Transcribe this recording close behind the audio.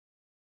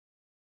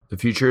The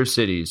Future of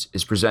Cities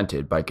is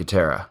presented by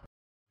Katerra.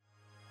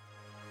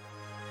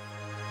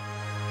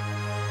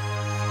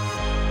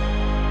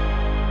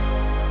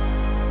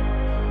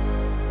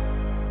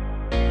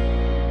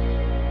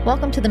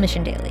 Welcome to the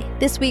Mission Daily.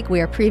 This week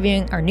we are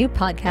previewing our new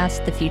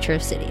podcast, The Future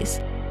of Cities.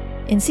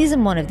 In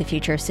Season 1 of The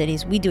Future of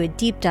Cities, we do a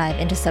deep dive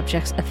into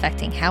subjects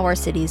affecting how our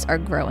cities are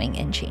growing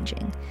and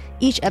changing.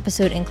 Each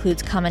episode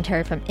includes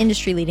commentary from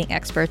industry-leading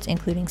experts,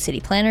 including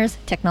city planners,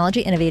 technology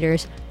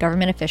innovators,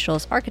 government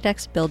officials,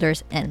 architects,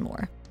 builders, and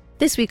more.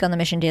 This week on the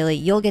Mission Daily,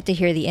 you'll get to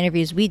hear the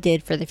interviews we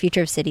did for The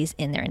Future of Cities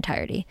in their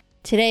entirety.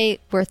 Today,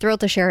 we're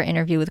thrilled to share our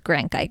interview with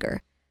Grant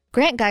Geiger.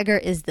 Grant Geiger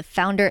is the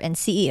founder and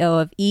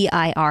CEO of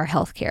EIR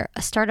Healthcare,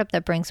 a startup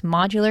that brings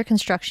modular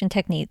construction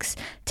techniques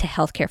to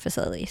healthcare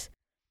facilities.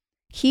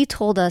 He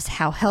told us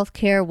how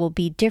healthcare will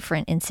be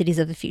different in cities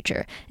of the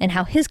future and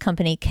how his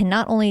company can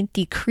not only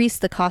decrease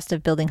the cost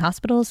of building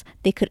hospitals,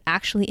 they could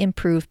actually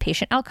improve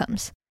patient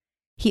outcomes.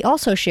 He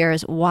also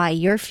shares why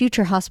your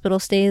future hospital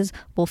stays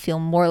will feel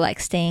more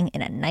like staying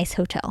in a nice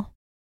hotel.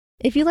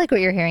 If you like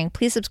what you're hearing,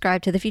 please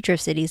subscribe to The Future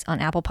of Cities on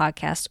Apple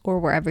Podcasts or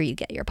wherever you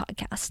get your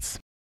podcasts.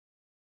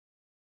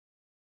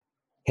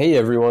 Hey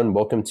everyone,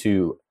 welcome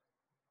to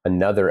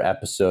another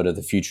episode of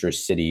The Future of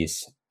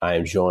Cities. I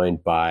am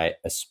joined by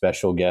a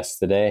special guest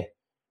today.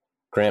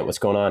 Grant, what's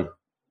going on?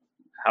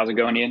 How's it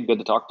going, Ian? Good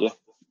to talk to you.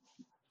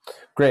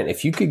 Grant,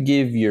 if you could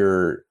give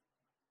your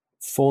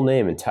full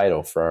name and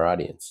title for our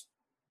audience.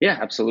 Yeah,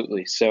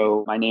 absolutely.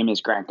 So my name is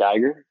Grant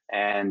Geiger,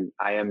 and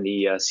I am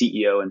the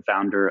CEO and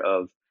founder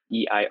of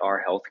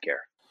EIR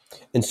Healthcare.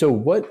 And so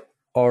what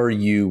are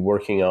you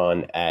working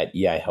on at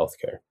EI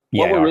Healthcare?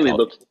 What we're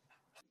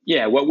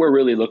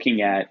really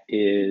looking at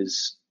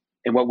is,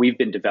 and what we've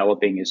been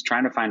developing is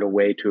trying to find a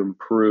way to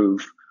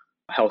improve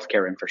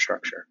healthcare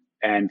infrastructure.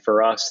 And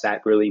for us,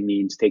 that really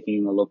means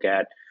taking a look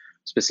at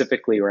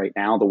specifically right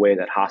now, the way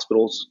that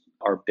hospitals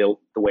are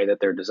built, the way that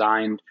they're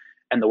designed,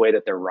 and the way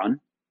that they're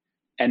run.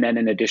 And then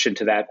in addition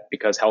to that,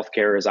 because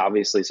healthcare is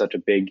obviously such a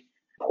big,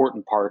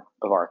 important part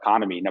of our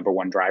economy, number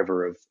one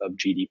driver of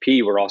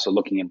GDP, we're also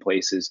looking in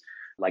places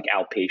like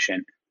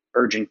outpatient,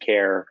 urgent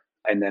care,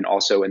 and then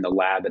also in the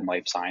lab and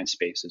life science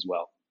space as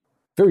well.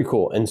 Very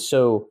cool. And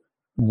so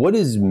what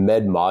is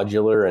Med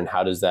Modular and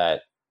how does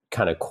that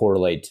kind of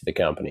correlate to the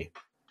company?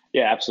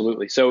 Yeah,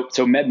 absolutely. So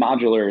Med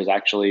Modular is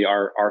actually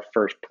our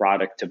first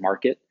product to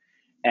market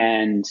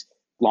and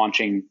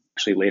launching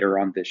actually later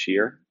on this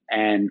year.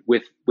 And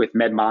with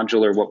Med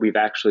Modular, what we've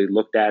actually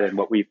looked at and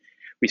what we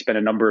spent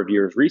a number of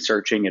years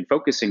researching and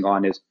focusing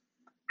on is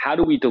how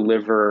do we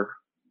deliver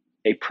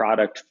a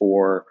product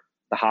for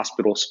the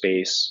hospital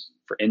space,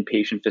 for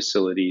inpatient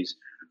facilities,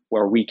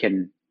 where we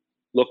can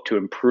look to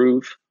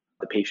improve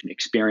the patient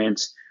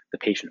experience, the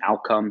patient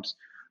outcomes,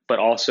 but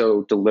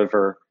also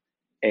deliver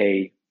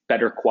a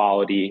better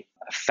quality,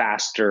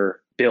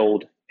 faster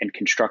build and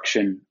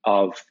construction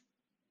of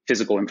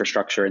physical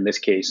infrastructure, in this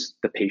case,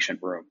 the patient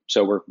room.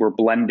 So we're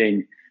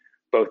blending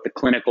both the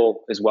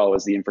clinical as well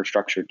as the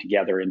infrastructure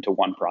together into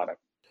one product.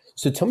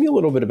 So tell me a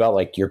little bit about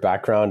like your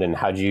background and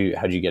how'd you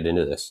get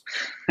into this?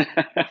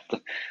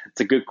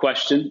 It's a good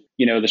question.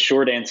 The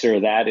short answer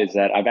to that is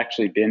that I've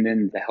actually been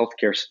in the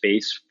healthcare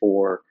space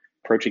for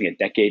approaching a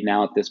decade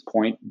now at this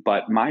point,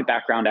 but my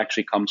background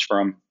actually comes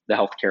from the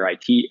healthcare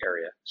IT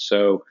area.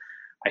 So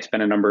I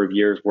spent a number of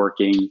years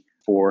working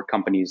for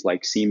companies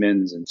like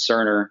Siemens and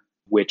Cerner,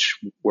 which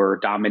were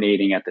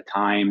dominating at the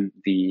time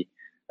the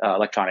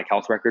electronic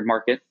health record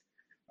market.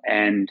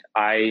 And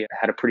I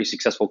had a pretty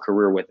successful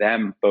career with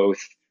them, both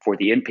for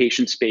the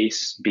inpatient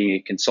space, being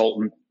a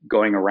consultant,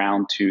 going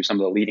around to some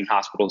of the leading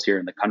hospitals here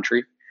in the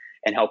country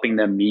and helping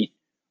them meet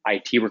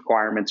IT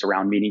requirements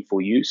around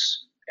meaningful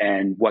use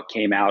and what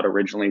came out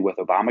originally with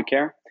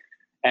Obamacare.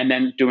 And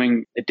then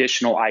doing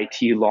additional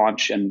IT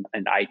launch and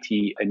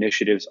IT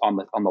initiatives on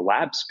the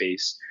lab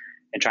space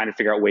and trying to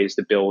figure out ways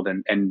to build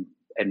and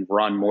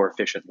run more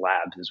efficient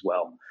labs as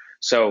well.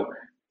 So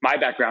my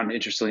background,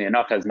 interestingly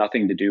enough, has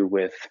nothing to do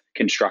with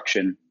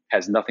construction,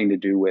 has nothing to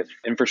do with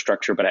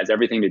infrastructure, but has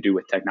everything to do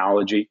with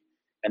technology.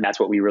 And that's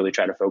what we really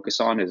try to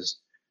focus on is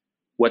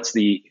what's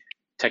the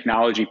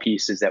technology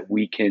pieces that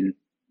we can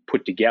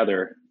put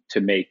together to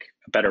make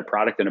a better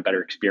product and a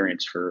better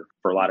experience for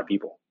a lot of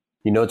people.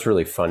 You know what's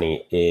really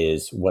funny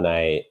is when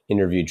I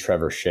interviewed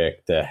Trevor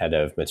Schick, the head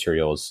of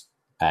materials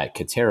at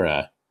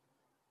Katerra,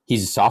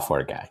 he's a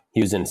software guy.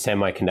 He was in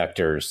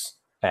semiconductors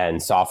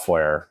and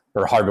software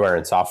or hardware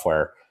and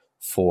software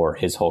for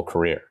his whole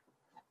career.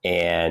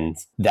 And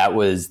that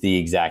was the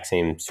exact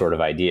same sort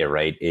of idea,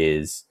 right?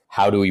 Is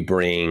how do we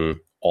bring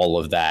all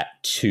of that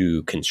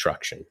to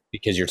construction?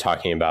 Because you're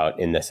talking about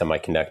in the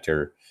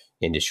semiconductor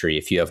industry,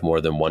 if you have more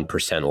than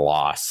 1%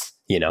 loss,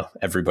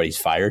 everybody's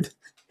fired.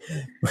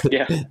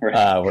 Yeah.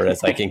 Right.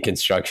 Whereas like in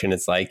construction,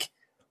 it's like,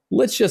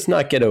 let's just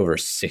not get over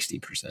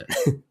 60%.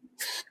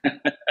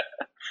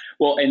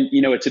 Well, and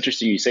it's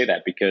interesting you say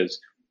that because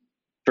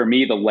for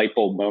me, the light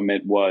bulb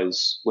moment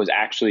was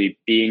actually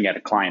being at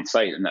a client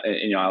site. And,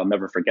 I'll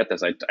never forget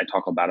this. I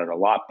talk about it a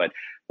lot, but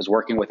I was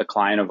working with a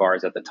client of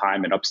ours at the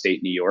time in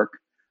upstate New York,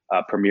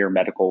 a premier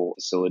medical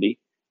facility.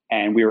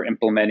 And we were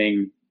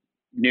implementing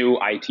new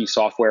IT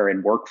software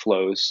and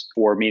workflows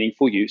for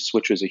meaningful use,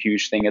 which was a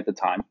huge thing at the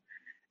time.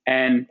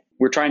 And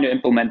we're trying to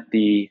implement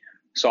the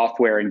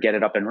software and get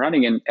it up and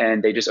running.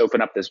 And they just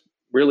opened up this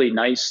really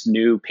nice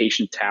new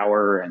patient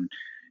tower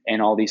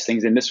and all these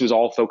things. And this was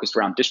all focused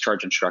around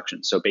discharge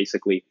instructions. So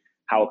basically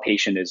how a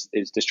patient is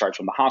discharged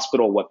from the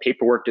hospital, what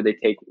paperwork do they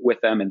take with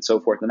them, and so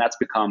forth. And that's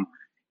become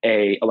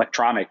a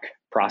electronic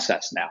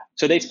process now.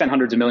 So they spend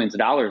hundreds of millions of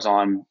dollars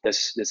on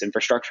this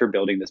infrastructure,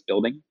 building this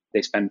building.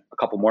 They spent a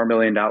couple more $1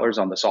 million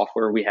on the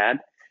software we had.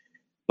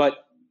 But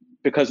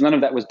because none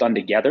of that was done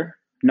together,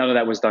 none of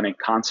that was done in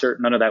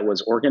concert, none of that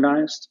was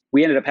organized,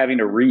 we ended up having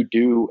to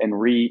redo and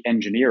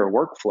re-engineer a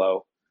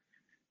workflow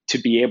to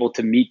be able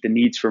to meet the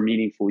needs for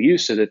meaningful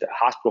use so that the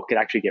hospital could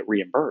actually get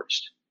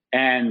reimbursed.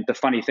 And the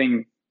funny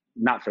thing,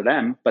 not for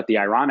them, but the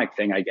ironic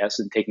thing, I guess,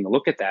 in taking a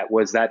look at that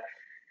was that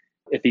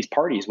if these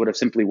parties would have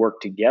simply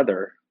worked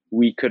together,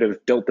 we could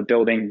have built the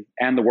building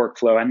and the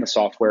workflow and the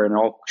software, and it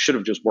all should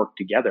have just worked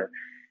together.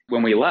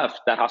 When we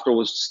left, that hospital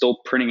was still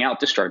printing out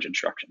discharge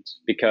instructions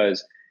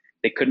because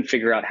they couldn't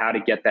figure out how to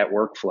get that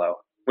workflow.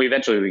 We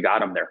eventually got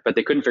them there, but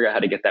they couldn't figure out how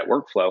to get that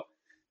workflow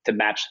to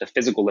match the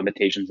physical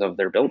limitations of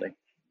their building.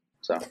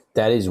 So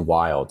that is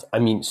wild. I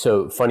mean,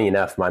 so funny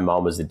enough, my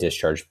mom was a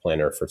discharge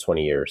planner for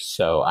 20 years.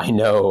 So I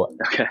know,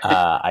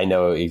 I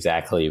know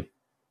exactly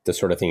the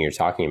sort of thing you're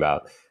talking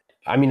about.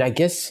 I mean, I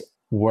guess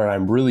where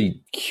I'm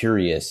really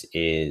curious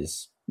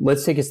is,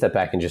 let's take a step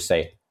back and just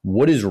say,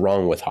 what is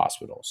wrong with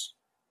hospitals?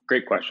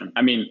 Great question.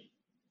 I mean,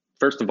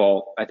 first of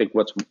all, I think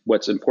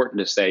what's important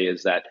to say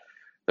is that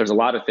there's a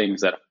lot of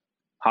things that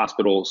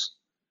hospitals,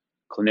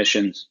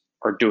 clinicians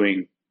are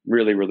doing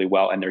really, really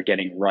well, and they're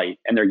getting right,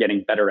 and they're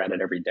getting better at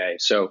it every day.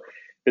 So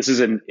this is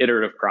an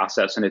iterative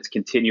process, and it's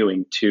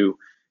continuing to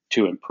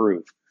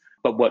improve.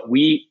 But what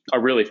we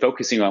are really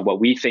focusing on, what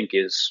we think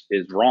is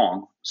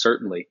wrong,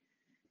 certainly,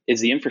 is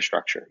the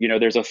infrastructure. You know,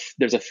 there's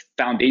a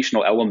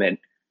foundational element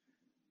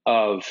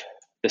of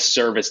the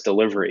service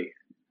delivery.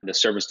 The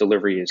service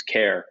delivery is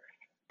care,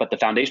 but the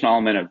foundational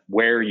element of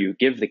where you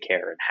give the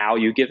care and how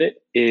you give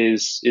it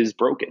is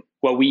broken.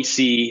 What we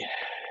see,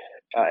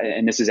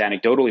 and this is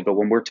anecdotally, but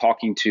when we're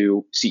talking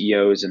to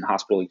CEOs and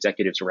hospital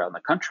executives around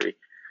the country,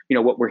 you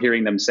know, what we're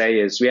hearing them say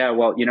is, yeah,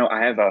 well, you know,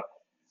 I have a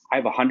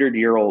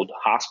 100-year-old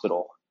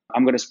hospital.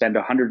 I'm going to spend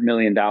 $100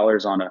 million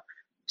on a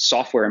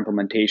software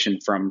implementation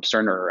from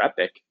Cerner or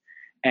Epic.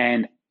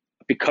 And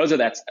because of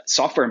that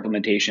software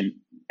implementation,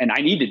 and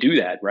I need to do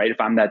that, right?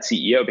 If I'm that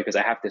CEO, because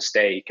I have to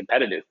stay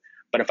competitive.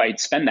 But if I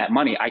spend that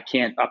money, I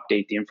can't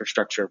update the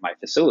infrastructure of my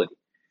facility.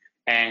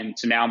 And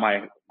so now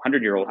my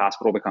 100-year-old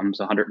hospital becomes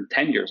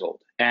 110 years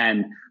old,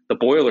 and the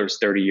boiler's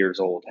 30 years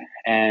old,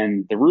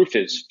 and the roof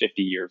is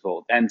 50 years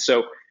old. And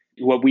so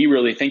what we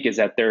really think is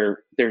that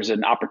there's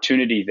an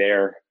opportunity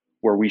there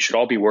where we should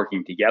all be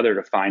working together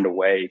to find a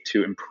way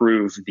to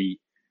improve the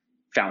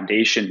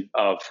foundation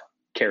of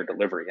care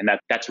delivery. And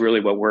that's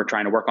really what we're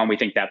trying to work on. We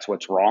think that's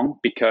what's wrong,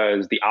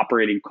 because the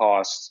operating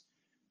costs,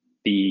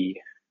 the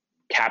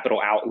capital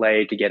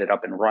outlay to get it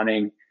up and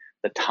running,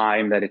 the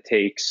time that it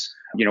takes.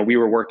 You know, we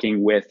were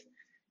working with,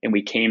 and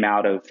we came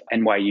out of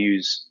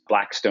NYU's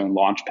Blackstone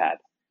Launchpad,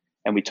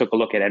 and we took a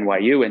look at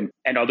NYU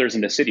and others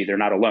in the city. They're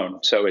not alone.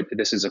 So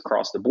this is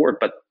across the board,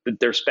 but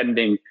they're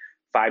spending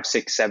 5,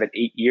 6, 7,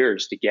 8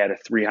 years to get a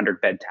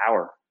 300-bed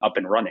tower up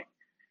and running.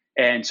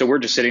 And so we're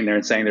just sitting there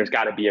and saying, there's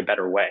got to be a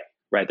better way,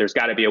 right? There's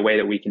got to be a way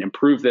that we can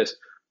improve this.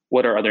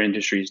 What are other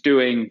industries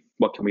doing?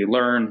 What can we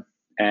learn?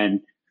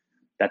 And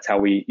that's how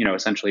we, you know,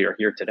 essentially are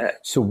here today.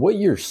 So what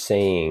you're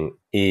saying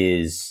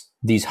is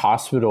these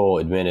hospital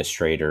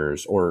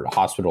administrators or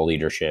hospital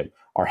leadership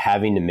are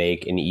having to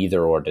make an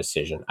either or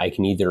decision. I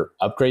can either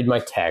upgrade my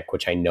tech,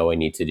 which I know I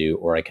need to do,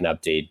 or I can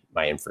update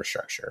my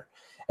infrastructure.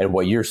 And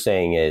what you're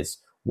saying is,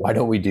 why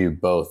don't we do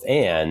both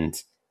and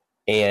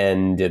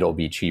it'll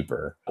be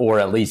cheaper, or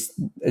at least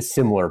a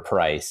similar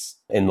price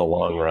in the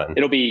long run?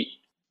 It'll be,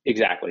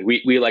 exactly.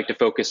 We like to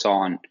focus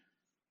on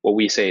what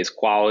we say is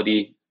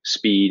quality,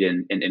 speed,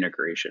 and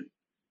integration.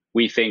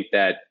 We think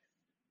that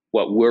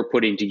what we're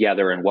putting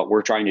together and what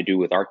we're trying to do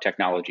with our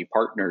technology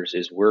partners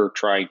is we're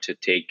trying to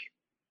take,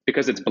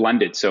 because it's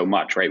blended so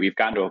much, right? We've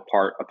gotten to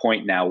a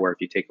point now where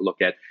if you take a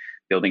look at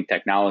building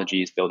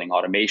technologies, building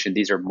automation,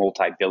 these are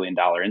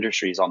multi-billion-dollar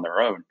industries on their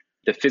own.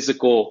 The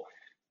physical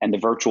and the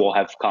virtual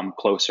have come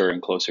closer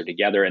and closer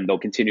together, and they'll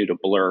continue to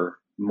blur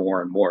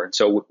more and more. And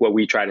so what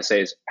we try to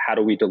say is, how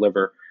do we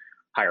deliver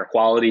higher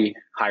quality,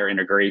 higher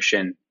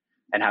integration,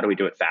 and how do we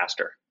do it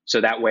faster? So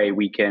that way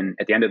we can,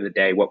 at the end of the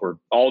day, what we're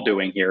all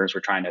doing here is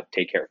we're trying to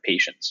take care of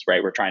patients,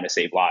 right? We're trying to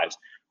save lives.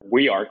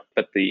 We are,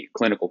 but the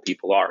clinical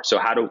people are. So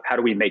how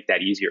do we make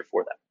that easier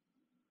for them?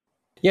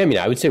 Yeah, I mean,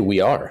 I would say we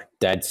are.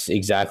 That's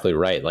exactly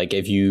right. Like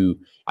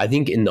I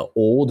think in the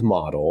old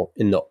model,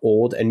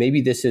 and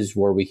maybe this is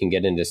where we can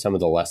get into some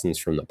of the lessons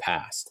from the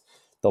past.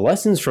 The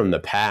lessons from the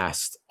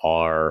past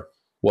are,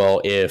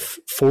 well, if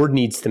Ford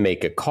needs to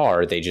make a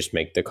car, they just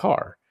make the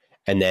car.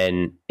 And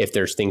then if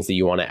there's things that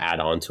you want to add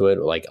on to it,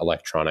 like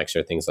electronics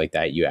or things like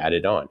that, you add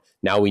it on.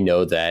 Now we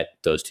know that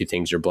those two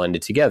things are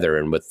blended together.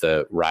 And with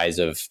the rise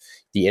of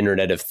the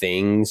Internet of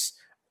Things,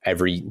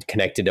 every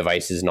connected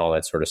devices and all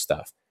that sort of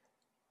stuff.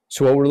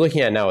 So what we're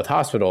looking at now with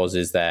hospitals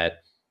is that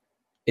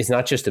it's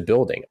not just a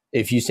building.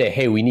 If you say,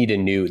 hey, we need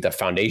the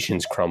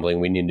foundation's crumbling,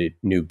 we need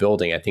a new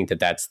building, I think that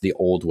that's the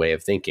old way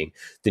of thinking.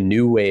 The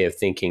new way of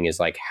thinking is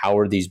like, how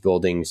are these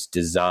buildings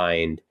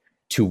designed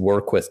to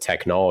work with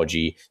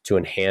technology to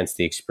enhance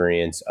the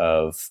experience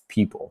of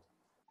people?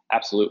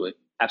 Absolutely.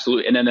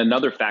 Absolutely. And then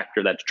another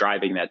factor that's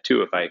driving that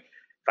too, if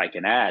I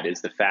can add,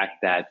 is the fact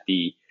that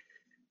the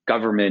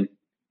government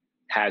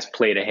has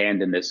played a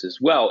hand in this as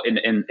well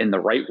in the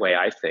right way,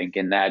 I think.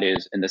 And that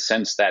is in the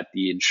sense that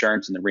the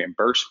insurance and the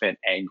reimbursement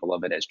angle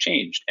of it has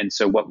changed. And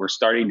so what we're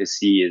starting to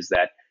see is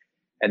that,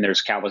 and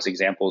there's countless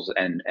examples,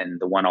 and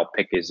the one I'll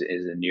pick is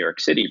in New York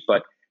City,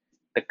 but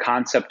the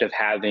concept of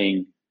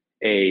having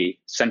a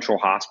central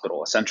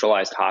hospital, a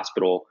centralized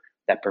hospital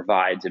that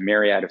provides a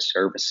myriad of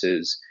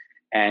services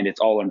and it's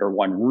all under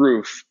one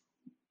roof,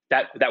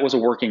 that was a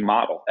working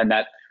model, and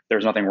that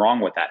there's nothing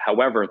wrong with that.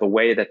 However, the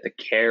way that the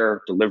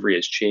care delivery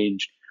has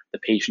changed, the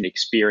patient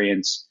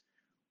experience,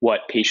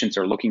 what patients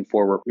are looking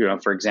for,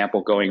 for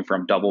example, going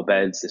from double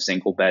beds to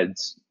single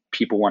beds,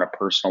 people want to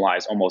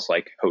personalize almost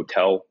like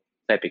hotel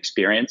type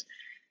experience,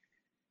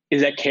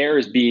 is that care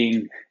is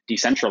being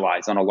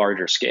decentralized on a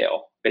larger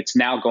scale. It's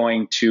now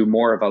going to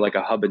more of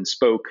a hub and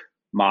spoke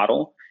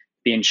model.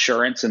 The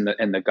insurance and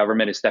the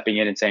government is stepping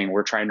in and saying,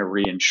 we're trying to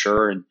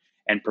reinsure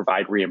and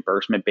provide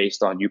reimbursement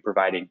based on you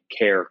providing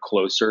care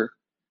closer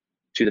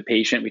to the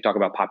patient. We talk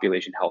about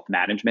population health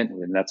management,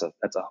 and that's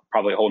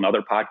probably a whole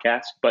nother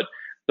podcast. But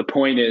the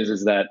point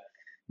is that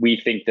we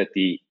think that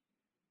the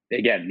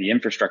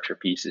infrastructure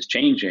piece is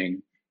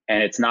changing,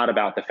 and it's not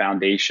about the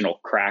foundational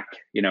crack,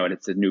 and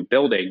it's a new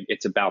building.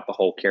 It's about the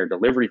whole care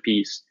delivery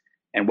piece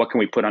and what can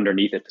we put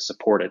underneath it to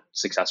support it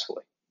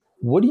successfully.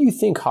 What do you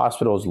think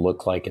hospitals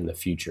look like in the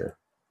future?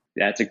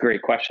 That's a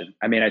great question.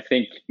 I mean, I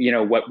think,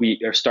 what we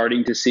are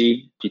starting to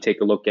see, if you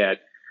take a look at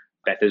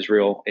Beth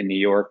Israel in New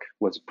York,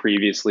 was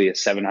previously a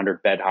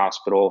 700-bed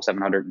hospital,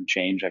 700 and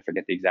change. I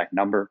forget the exact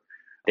number.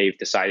 They've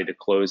decided to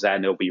close that,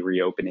 and they'll be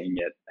reopening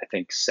at, I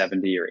think,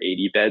 70 or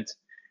 80 beds.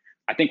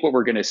 I think what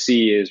we're going to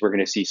see is we're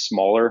going to see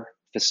smaller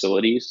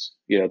facilities.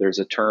 There's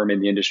a term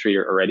in the industry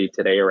already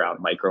today around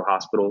micro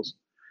hospitals.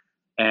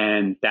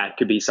 And that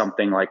could be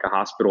something like a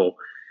hospital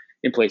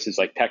in places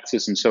like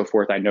Texas and so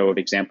forth. I know of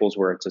examples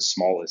where it's as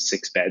small as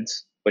 6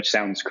 beds, which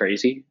sounds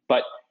crazy.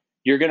 But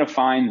you're going to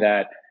find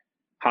that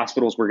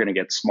hospitals were going to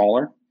get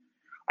smaller.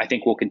 I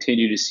think we'll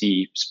continue to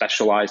see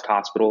specialized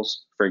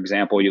hospitals. For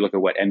example, you look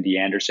at what MD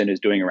Anderson is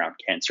doing around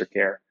cancer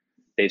care.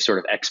 They've sort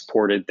of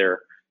exported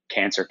their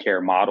cancer care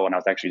model. And I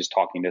was actually just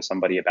talking to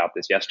somebody about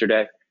this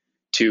yesterday,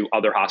 to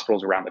other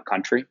hospitals around the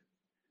country.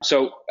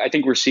 So I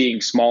think we're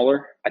seeing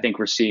smaller. I think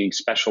we're seeing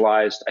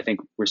specialized. I think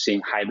we're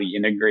seeing highly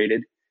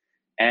integrated.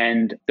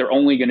 And they're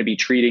only going to be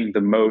treating the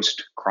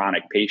most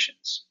chronic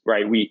patients,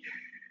 right?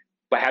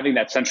 By having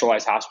that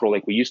centralized hospital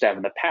like we used to have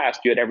in the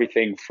past, you had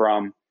everything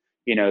from,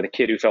 the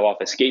kid who fell off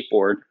a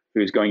skateboard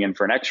who's going in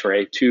for an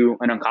x-ray to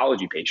an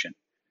oncology patient.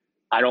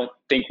 I don't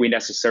think we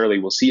necessarily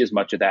will see as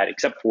much of that,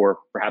 except for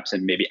perhaps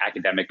in maybe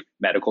academic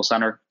medical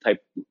center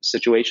type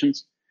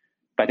situations.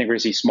 But I think we're going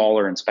to see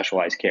smaller and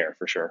specialized care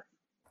for sure.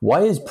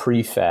 Why is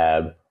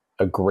prefab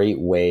a great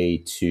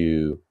way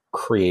to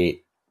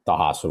create the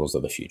hospitals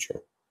of the future?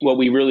 What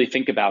we really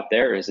think about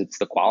there is it's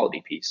the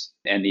quality piece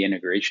and the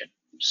integration.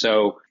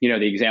 So,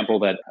 the example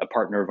that a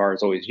partner of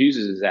ours always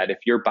uses is that if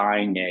you're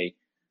buying a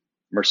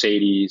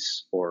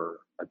Mercedes or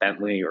a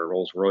Bentley or a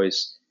Rolls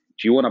Royce,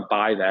 do you want to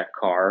buy that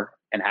car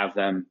and have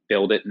them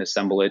build it and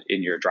assemble it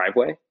in your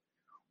driveway?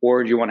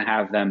 Or do you want to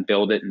have them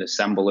build it and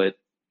assemble it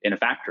in a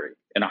factory,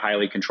 in a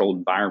highly controlled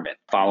environment,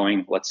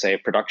 following, let's say, a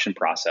production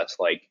process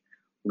like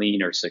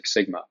Lean or Six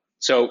Sigma?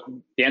 So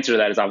the answer to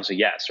that is obviously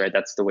yes, right?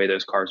 That's the way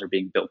those cars are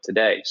being built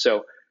today.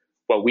 So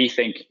what we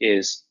think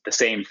is the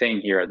same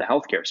thing here in the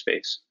healthcare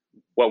space.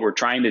 What we're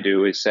trying to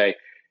do is say,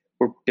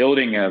 we're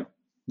building a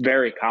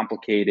very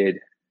complicated,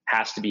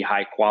 has to be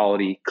high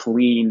quality,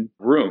 clean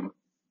room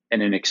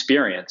and an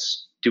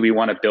experience. Do we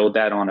want to build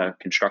that on a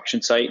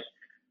construction site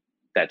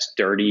that's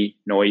dirty,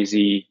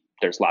 noisy,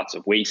 there's lots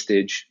of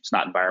wastage, it's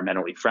not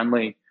environmentally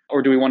friendly?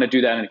 Or do we want to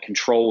do that in a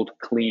controlled,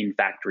 clean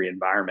factory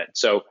environment?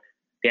 So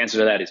the answer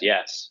to that is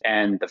yes.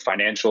 And the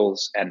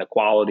financials and the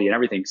quality and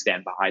everything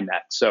stand behind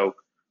that. So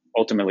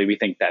ultimately, we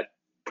think that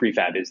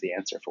prefab is the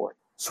answer for it.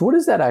 So what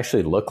does that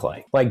actually look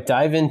like? Like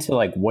dive into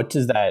what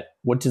does that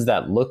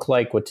look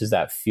like? What does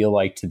that feel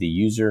like to the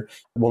user?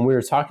 When we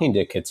were talking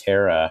to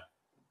Katerra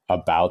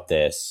about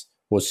this,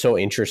 what's so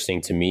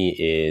interesting to me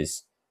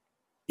is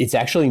it's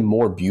actually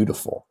more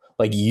beautiful.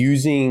 Like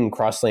using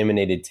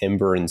cross-laminated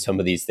timber and some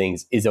of these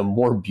things is a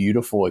more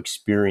beautiful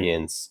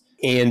experience,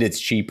 and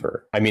it's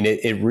cheaper. I mean,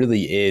 it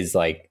really is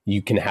like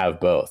you can have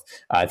both.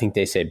 I think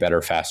they say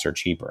better, faster,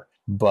 cheaper,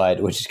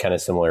 but which is kind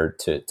of similar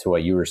to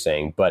what you were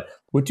saying. But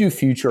what do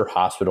future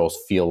hospitals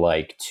feel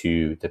like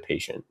to the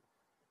patient?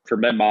 for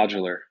Med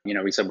Modular,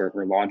 we said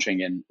we're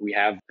launching and we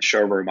have a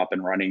showroom up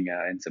and running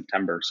in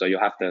September. So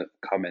you'll have to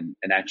come and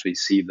actually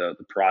see the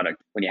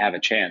product when you have a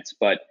chance.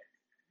 But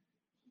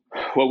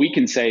what we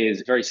can say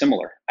is very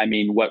similar. I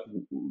mean, what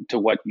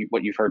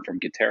you've heard from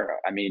Katerra.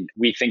 I mean,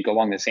 we think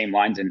along the same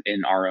lines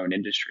in our own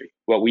industry.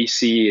 What we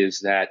see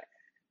is that,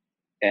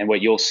 and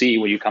what you'll see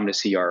when you come to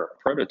see our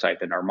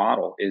prototype and our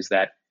model, is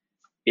that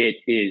it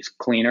is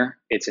cleaner,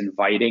 it's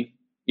inviting.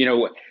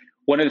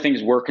 One of the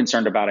things we're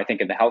concerned about, I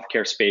think, in the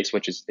healthcare space,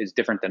 which is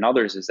different than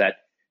others, is that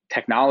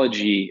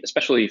technology,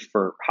 especially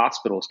for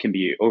hospitals, can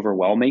be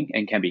overwhelming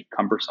and can be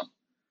cumbersome.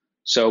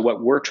 So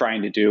what we're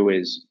trying to do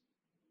is,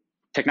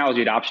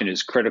 technology adoption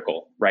is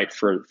critical, right,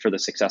 for the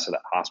success of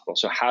that hospital.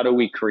 So how do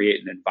we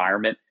create an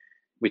environment?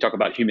 We talk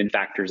about human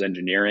factors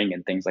engineering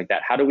and things like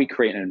that. How do we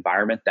create an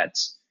environment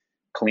that's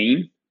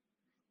clean,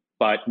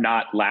 but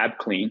not lab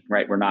clean,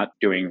 right? We're not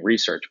doing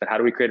research, but how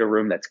do we create a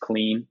room that's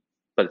clean,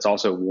 but it's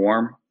also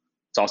warm,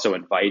 it's also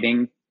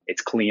inviting,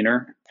 it's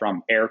cleaner,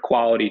 from air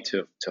quality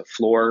to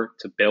floor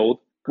to build.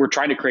 We're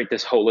trying to create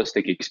this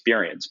holistic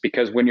experience,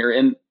 because when you're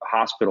in a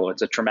hospital,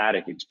 it's a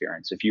traumatic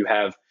experience. If you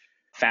have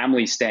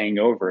family staying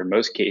over, in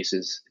most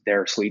cases,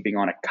 they're sleeping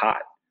on a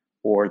cot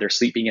or they're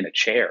sleeping in a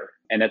chair,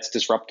 and that's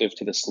disruptive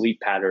to the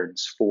sleep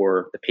patterns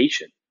for the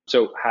patient.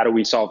 So how do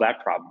we solve that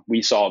problem?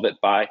 We solve it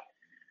by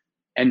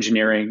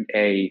engineering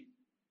a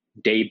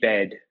day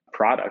bed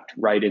product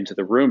right into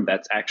the room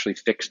that's actually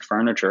fixed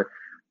furniture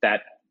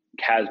that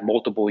has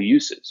multiple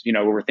uses.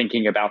 We're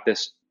thinking about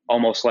this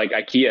almost like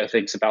IKEA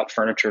thinks about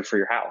furniture for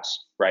your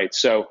house, right?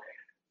 So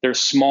there's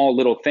small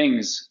little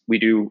things we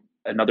do.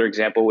 Another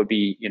example would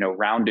be,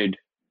 rounded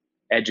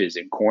edges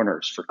and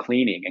corners for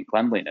cleaning and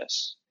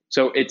cleanliness.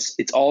 So it's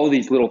all of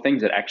these little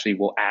things that actually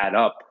will add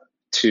up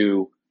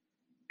to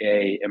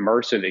a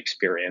immersive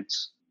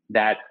experience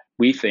that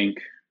we think,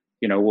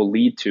 will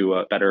lead to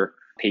a better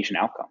patient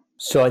outcome.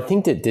 So I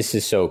think that this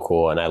is so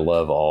cool, and I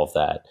love all of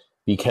that,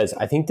 because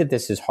I think that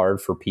this is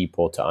hard for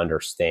people to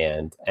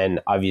understand. And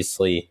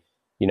obviously,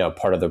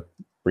 part of the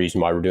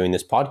reason why we're doing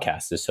this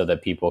podcast is so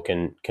that people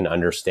can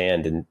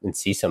understand and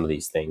see some of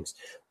these things.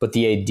 But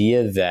the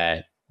idea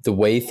that the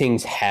way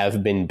things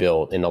have been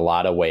built in a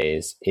lot of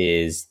ways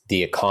is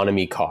the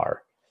economy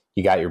car.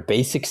 You got your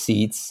basic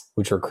seats,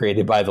 which were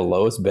created by the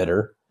lowest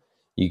bidder.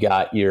 You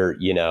got your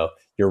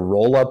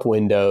roll-up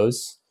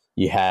windows.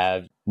 You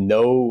have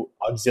no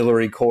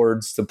auxiliary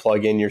cords to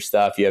plug in your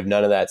stuff. You have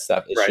none of that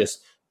stuff. It's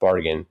just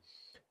bargain.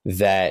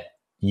 That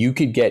you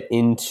could get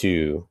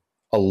into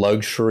a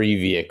luxury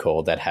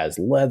vehicle that has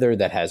leather,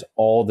 that has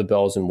all the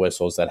bells and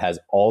whistles, that has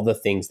all the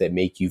things that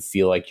make you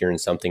feel like you're in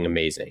something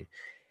amazing.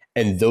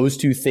 And those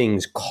two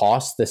things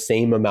cost the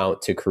same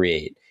amount to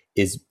create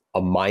is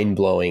a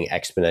mind-blowing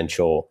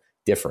exponential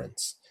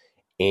difference.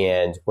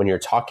 And when you're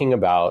talking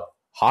about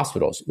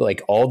hospitals,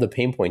 like all the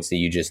pain points that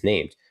you just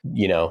named,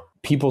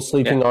 people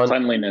sleeping on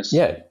cleanliness.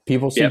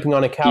 People sleeping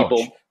on a couch,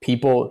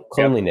 people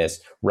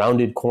cleanliness,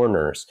 rounded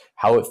corners,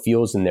 how it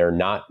feels in there,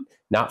 not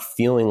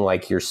feeling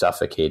like you're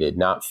suffocated,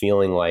 not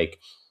feeling like,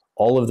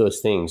 all of those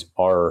things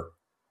are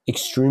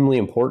extremely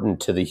important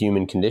to the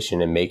human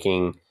condition and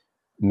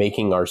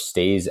making our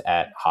stays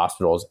at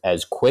hospitals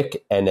as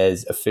quick and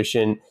as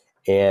efficient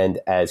and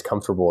as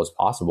comfortable as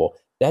possible.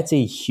 That's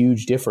a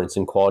huge difference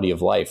in quality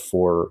of life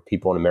for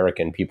people in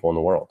America and people in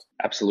the world.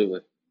 Absolutely.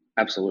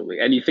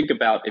 And you think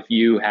about, if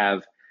you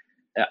have,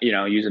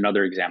 use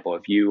another example.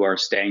 If you are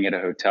staying at a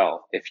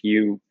hotel, if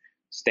you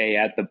stay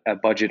at a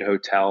budget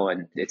hotel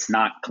and it's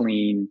not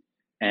clean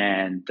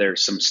and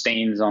there's some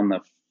stains on the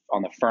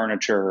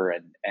furniture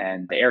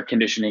and the air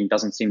conditioning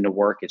doesn't seem to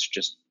work, it's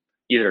just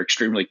either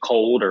extremely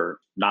cold or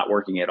not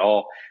working at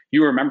all,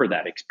 you remember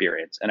that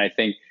experience. And I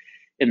think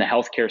in the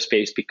healthcare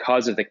space,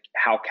 because of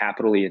how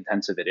capitally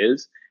intensive it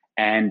is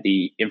and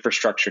the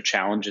infrastructure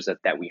challenges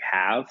that we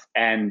have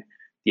and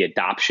the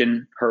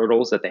adoption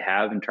hurdles that they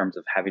have in terms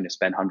of having to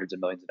spend hundreds of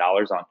millions of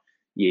dollars on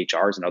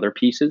EHRs and other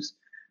pieces,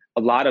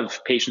 a lot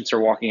of patients are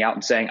walking out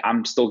and saying,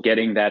 I'm still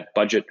getting that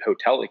budget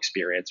hotel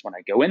experience when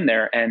I go in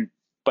there.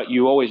 But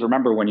you always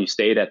remember when you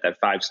stayed at that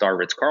 5-star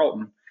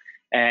Ritz-Carlton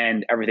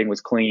and everything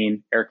was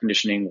clean, air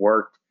conditioning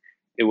worked,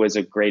 it was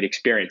a great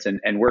experience.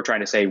 And we're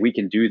trying to say we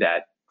can do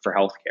that for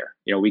healthcare.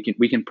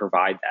 We can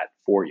provide that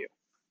for you.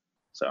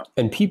 So,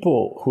 and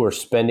people who are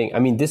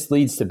spending, this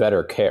leads to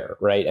better care,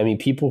 right?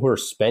 People who are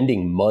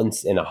spending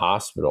months in a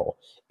hospital,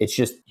 it's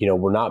just,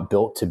 we're not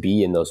built to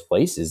be in those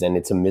places, and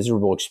it's a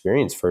miserable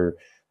experience for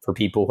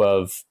people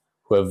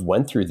who have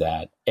went through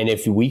that. And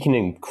if we can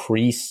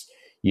increase,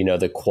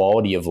 the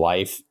quality of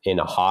life in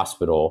a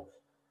hospital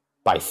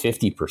by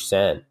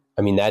 50%,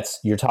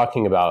 you're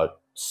talking about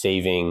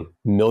saving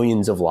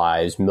millions of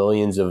lives,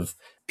 millions of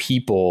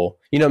people.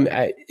 I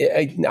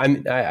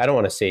don't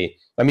want to say,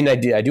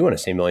 I do want to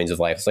say millions of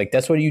lives. It's like,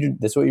 that's what you do.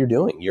 That's what you're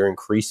doing. You're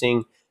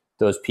increasing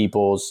those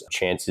people's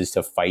chances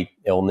to fight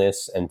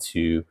illness and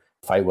to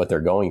fight what they're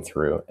going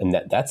through. And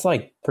that's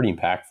like pretty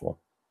impactful.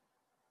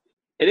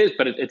 It is,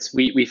 but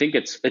we think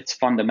it's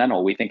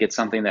fundamental. We think it's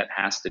something that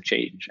has to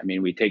change.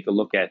 We take a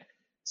look at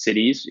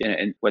cities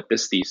and what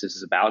this thesis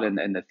is about and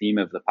the theme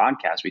of the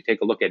podcast. We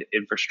take a look at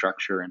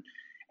infrastructure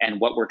and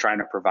what we're trying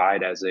to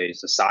provide as a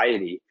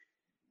society.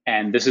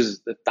 And this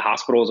is the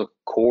hospital is a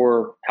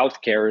core,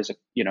 healthcare is,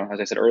 as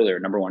I said earlier,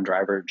 number one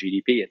driver of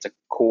GDP. It's a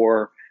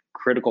core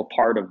critical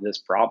part of this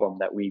problem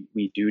that we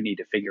do need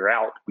to figure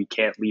out. We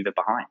can't leave it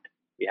behind.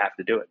 We have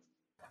to do it.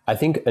 I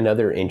think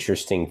another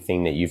interesting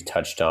thing that you've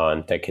touched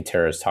on that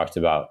Katerra's talked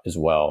about as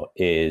well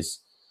is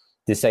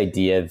this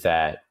idea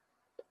that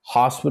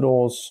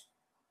hospitals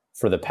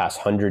for the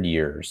past 100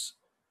 years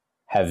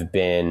have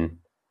been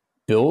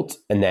built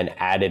and then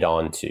added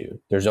on to.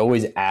 There's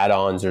always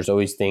add-ons. There's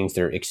always things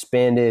that are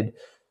expanded.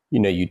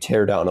 You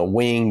tear down a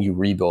wing, you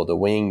rebuild a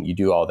wing, you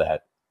do all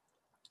that.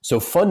 So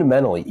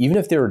fundamentally, even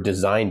if they were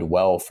designed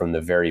well from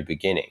the very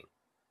beginning,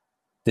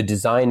 the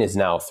design is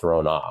now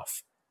thrown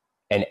off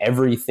and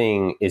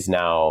everything is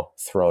now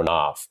thrown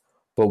off.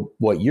 But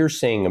what you're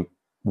saying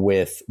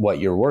with what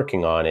you're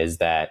working on is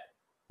that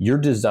you're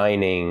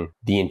designing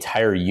the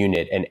entire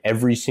unit and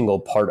every single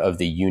part of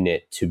the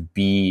unit to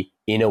be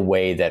in a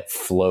way that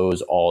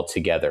flows all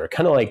together,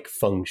 kind of like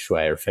feng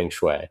shui.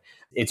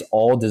 It's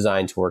all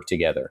designed to work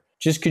together.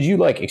 Just could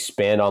you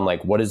expand on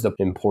what is the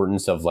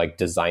importance of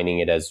designing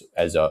it as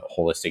a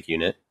holistic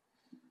unit?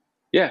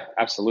 Yeah,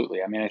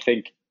 absolutely. I mean, I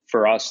think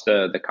for us,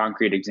 the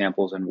concrete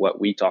examples and what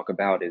we talk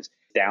about is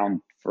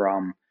down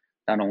from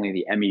not only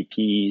the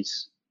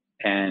MEPs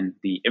and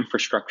the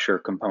infrastructure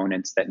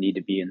components that need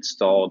to be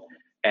installed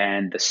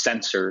and the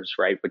sensors,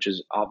 right, which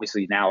is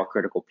obviously now a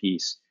critical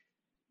piece.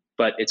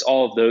 But it's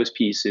all of those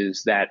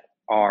pieces that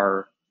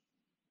are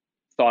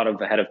thought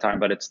of ahead of time,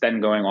 but it's then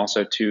going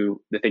also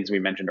to the things we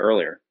mentioned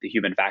earlier, the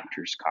human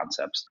factors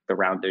concepts, the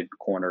rounded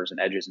corners and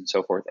edges and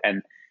so forth.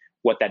 And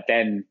what that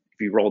then,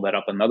 if you roll that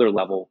up another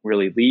level,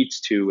 really leads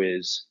to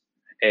is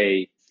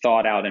a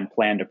thought out and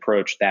planned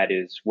approach that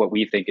is what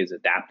we think is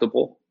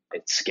adaptable,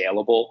 it's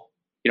scalable.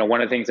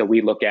 One of the things that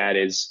we look at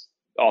is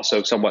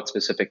also somewhat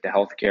specific to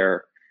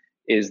healthcare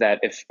is that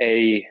if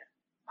a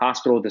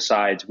hospital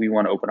decides we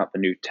want to open up a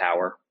new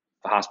tower,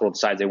 if a hospital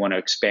decides they want to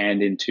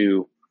expand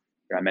into,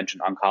 I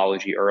mentioned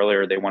oncology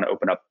earlier, they want to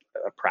open up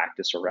a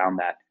practice around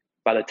that.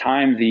 By the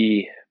time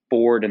the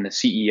board and the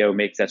CEO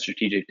makes that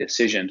strategic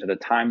decision to the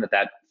time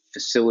that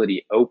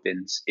facility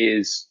opens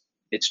it's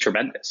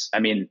tremendous. I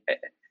mean,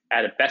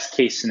 at a best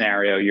case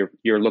scenario,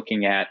 you're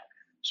looking at,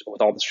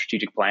 with all the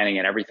strategic planning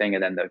and everything,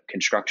 and then the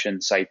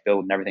construction, site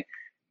build and everything,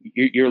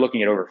 you're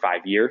looking at over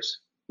 5 years.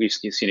 We've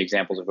seen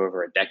examples of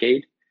over a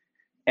decade.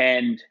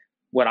 And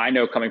what I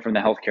know coming from the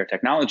healthcare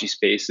technology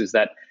space is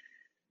that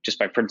just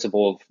by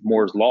principle of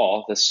Moore's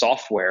law, the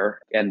software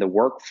and the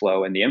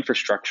workflow and the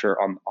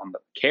infrastructure on the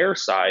care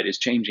side is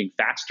changing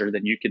faster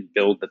than you can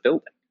build the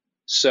building.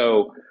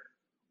 So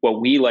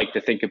what we like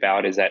to think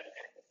about is that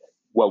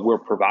what we're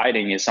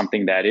providing is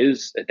something that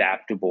is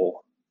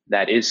adaptable,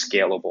 that is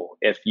scalable.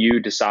 If you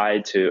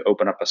decide to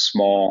open up a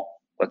small,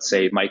 let's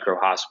say micro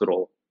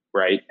hospital,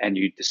 right, and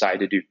you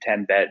decide to do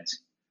 10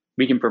 beds,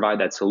 we can provide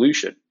that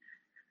solution.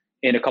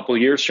 In a couple of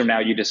years from now,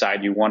 you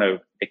decide you want to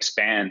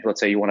expand. Let's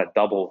say you want to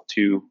double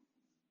to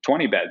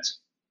 20 beds.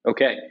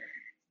 Okay.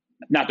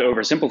 Not to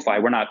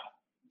oversimplify, we're not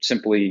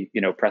simply,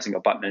 pressing a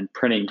button and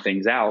printing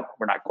things out.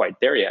 We're not quite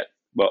there yet,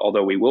 but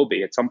although we will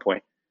be at some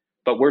point.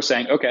 But we're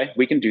saying, okay,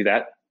 we can do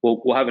that.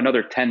 We'll have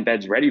another 10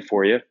 beds ready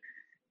for you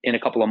in a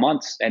couple of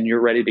months and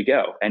you're ready to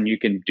go. And you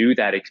can do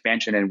that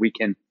expansion. And we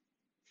can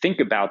think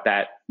about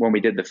that when we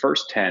did the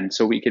first 10,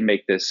 so we can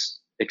make this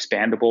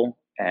expandable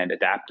and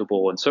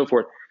adaptable and so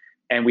forth.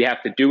 And we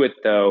have to do it,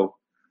 though,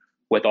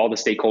 with all the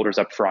stakeholders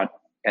up front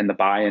and the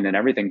buy-in and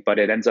everything, but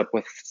it ends up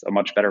with a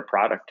much better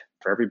product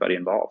for everybody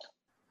involved.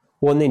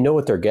 Well, and they know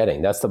what they're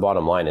getting. That's the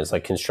bottom line. Is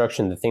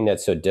construction, the thing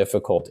that's so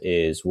difficult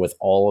is with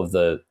all of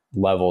the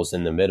levels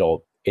in the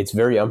middle, it's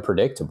very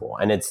unpredictable.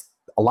 And it's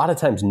a lot of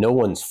times no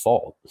one's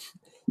fault.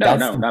 No,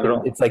 not at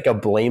all. It's like a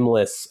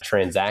blameless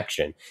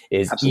transaction.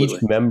 Absolutely.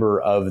 Each member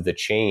of the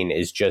chain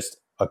is just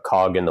a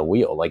cog in the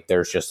wheel.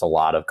 There's just a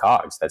lot of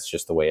cogs. That's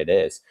just the way it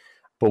is.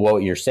 But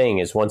what you're saying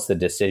is once the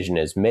decision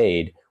is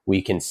made,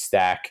 we can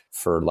stack,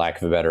 for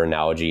lack of a better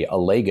analogy, a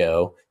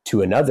Lego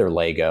to another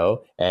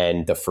Lego.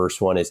 And the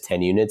first one is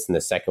 10 units and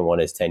the second one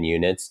is 10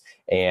 units.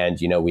 And,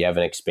 we have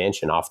an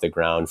expansion off the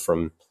ground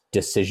from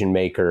decision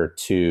maker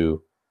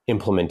to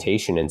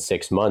implementation in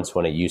 6 months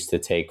when it used to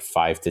take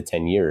 5 to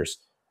 10 years.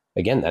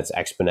 Again, that's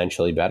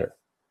exponentially better.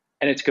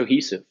 And it's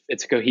cohesive.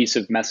 It's a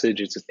cohesive message.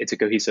 It's a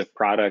cohesive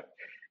product.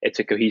 It's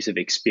a cohesive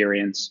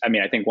experience. I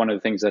mean, I think one of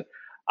the things that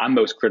I'm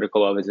most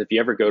critical of is if you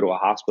ever go to a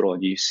hospital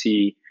and you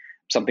see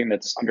something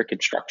that's under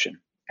construction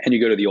and you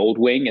go to the old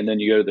wing and then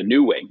you go to the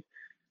new wing,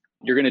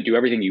 you're going to do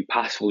everything you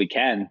possibly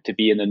can to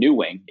be in the new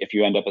wing. If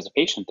you end up as a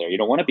patient there, you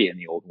don't want to be in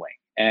the old wing.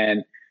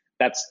 And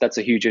that's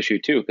a huge issue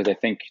too, because I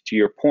think to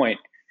your point,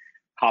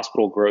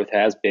 hospital growth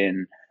has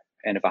been,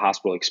 and if a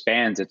hospital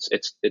expands,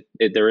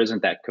 there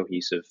isn't that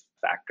cohesive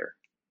factor.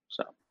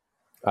 So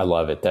I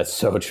love it. That's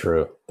so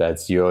true.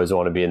 You always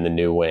want to be in the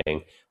new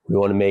wing. We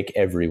want to make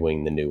every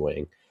wing the new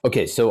wing.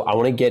 Okay, so I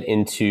want to get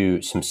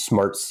into some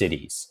smart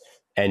cities.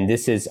 And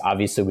this is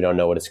obviously, we don't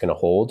know what it's going to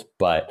hold,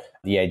 but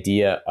the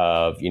idea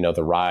of,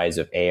 the rise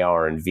of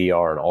AR and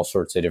VR and all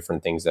sorts of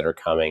different things that are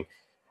coming.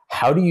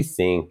 How do you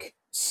think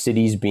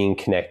cities being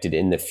connected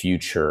in the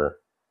future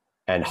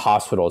and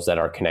hospitals that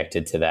are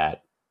connected to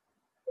that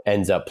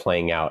ends up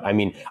playing out? I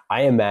mean,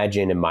 I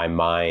imagine in my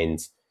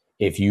mind,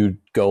 if you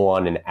go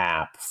on an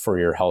app for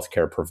your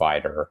healthcare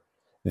provider,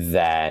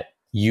 that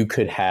you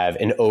could have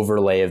an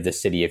overlay of the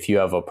city. If you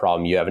have a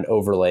problem, you have an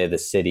overlay of the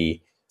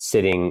city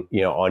sitting,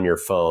 on your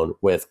phone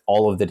with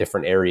all of the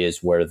different areas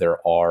where there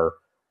are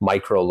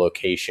micro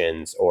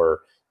locations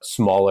or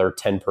smaller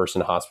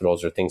 10-person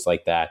hospitals or things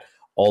like that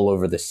all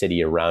over the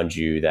city around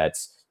you,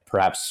 that's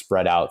perhaps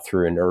spread out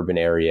through an urban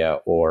area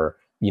or,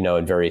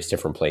 in various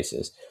different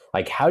places.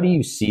 Like, how do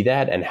you see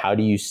that? And how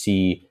do you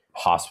see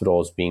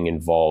hospitals being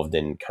involved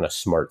in kind of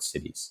smart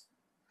cities?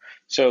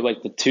 So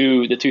like the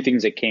two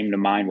things that came to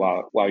mind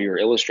while you were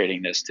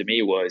illustrating this to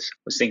me was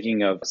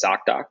thinking of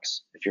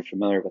ZocDocs, if you're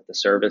familiar with the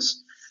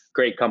service.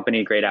 Great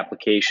company, great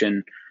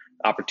application,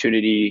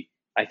 opportunity,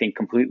 I think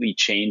completely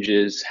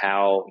changes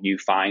how you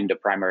find a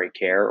primary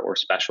care or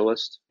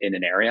specialist in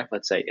an area,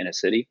 let's say in a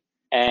city.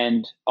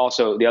 And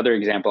also the other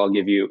example I'll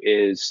give you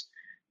is,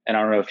 and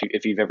I don't know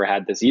if you've ever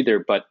had this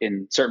either, but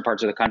in certain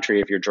parts of the country,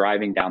 if you're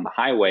driving down the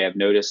highway, I've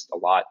noticed a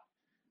lot,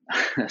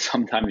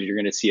 sometimes you're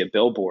going to see a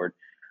billboard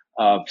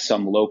of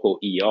some local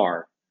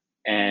ER.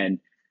 And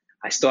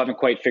I still haven't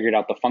quite figured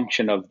out the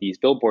function of these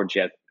billboards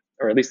yet,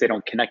 or at least they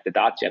don't connect the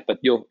dots yet. But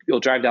you'll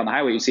drive down the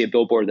highway, you see a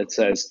billboard that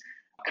says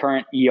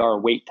current ER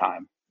wait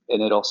time,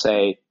 and it'll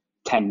say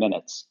 10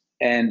 minutes.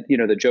 And,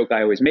 the joke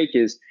I always make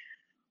is,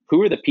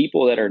 who are the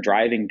people that are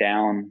driving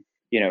down,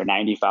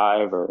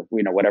 95 or,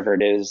 whatever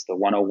it is, the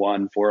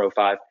 101,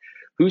 405,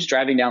 who's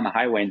driving down the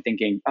highway and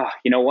thinking,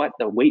 you know what,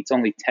 the wait's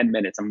only 10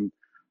 minutes.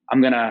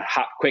 I'm going to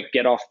hop quick,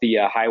 get off the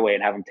highway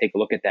and have them take a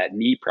look at that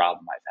knee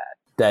problem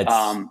I've had.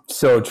 That's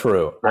so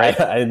true. Right?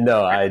 I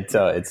know.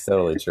 It's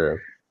totally true.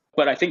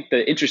 But I think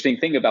the interesting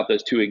thing about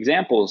those two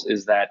examples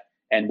is that,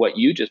 and what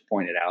you just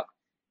pointed out,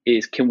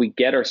 is can we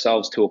get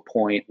ourselves to a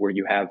point where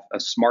you have a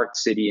smart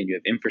city and you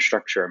have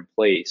infrastructure in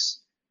place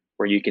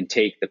where you can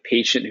take the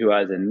patient who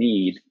has a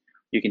need,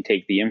 you can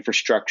take the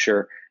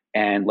infrastructure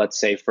and, let's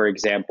say, for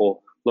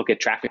example, look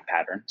at traffic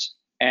patterns,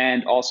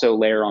 and also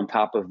layer on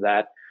top of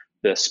that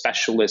the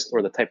specialist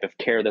or the type of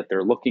care that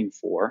they're looking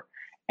for.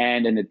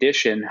 And in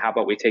addition, how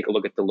about we take a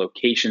look at the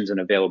locations and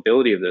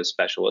availability of those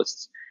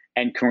specialists?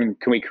 And can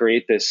we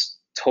create this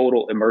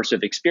total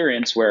immersive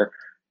experience where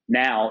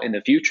now in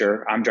the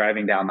future, I'm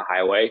driving down the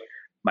highway,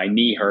 my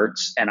knee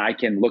hurts, and I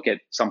can look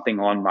at something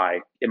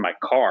in my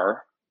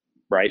car,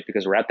 right?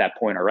 Because we're at that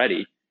point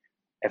already.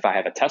 If I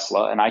have a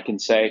Tesla, and I can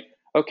say,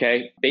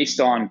 okay, based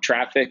on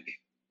traffic,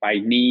 my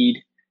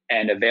need,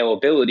 and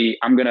availability,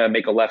 I'm going to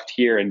make a left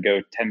here and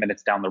go 10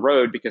 minutes down the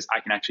road because I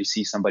can actually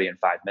see somebody in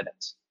 5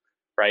 minutes,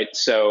 right?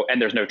 So,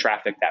 and there's no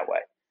traffic that way.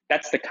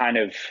 That's the kind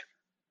of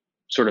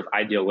sort of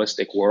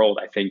idealistic world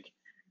I think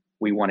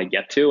we want to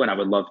get to, and I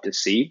would love to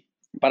see.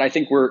 But I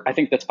think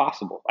that's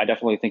possible. I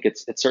definitely think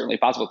it's certainly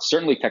possible. It's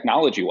certainly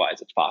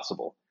technology-wise, it's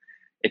possible.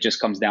 It just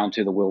comes down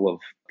to the will of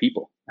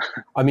people.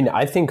 I mean,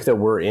 I think that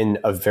we're in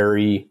the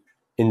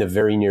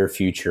very near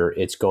future,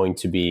 it's going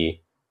to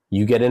be,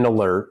 you get an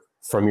alert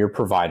from your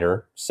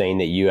provider saying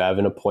that you have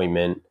an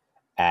appointment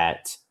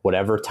at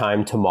whatever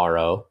time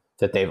tomorrow,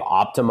 that they've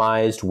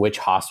optimized which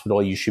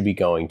hospital you should be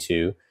going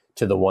to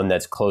the one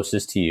that's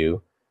closest to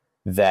you,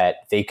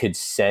 that they could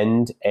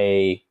send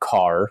a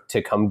car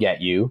to come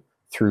get you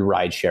through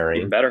ride sharing.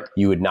 Even better.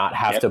 You would not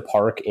have to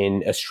park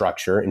in a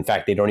structure. In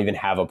fact, they don't even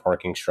have a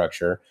parking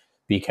structure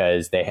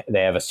because they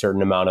have a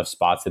certain amount of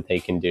spots that they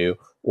can do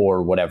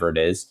or whatever it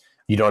is.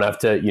 You don't have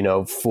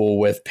to, fool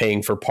with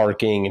paying for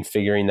parking and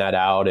figuring that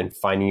out and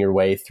finding your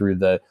way through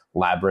the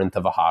labyrinth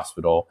of a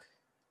hospital.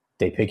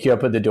 They pick you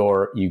up at the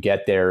door, you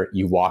get there,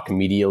 you walk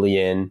immediately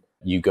in,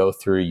 you go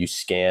through, you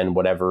scan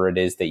whatever it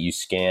is that you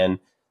scan.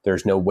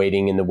 There's no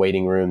waiting in the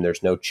waiting room.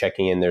 There's no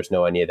checking in. There's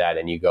no any of that.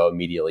 And you go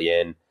immediately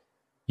in,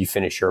 you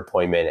finish your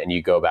appointment and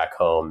you go back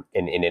home.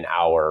 And in an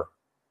hour,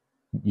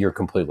 you're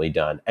completely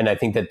done. And I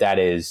think that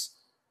is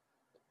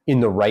in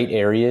the right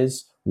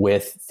areas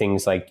with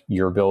things like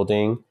your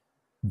building,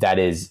 that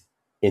is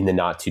in the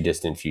not too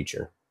distant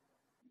future.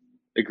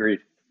 Agreed.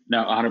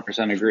 No,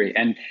 100% agree.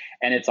 And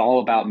it's all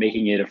about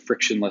making it a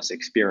frictionless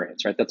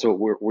experience, right? That's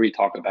what we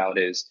talk about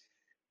is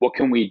what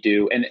can we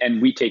do?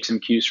 And we take some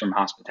cues from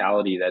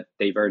hospitality that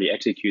they've already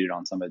executed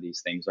on some of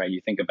these things, right?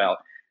 You think about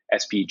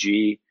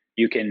SPG,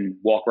 you can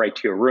walk right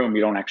to your room.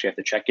 You don't actually have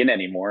to check in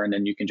anymore. And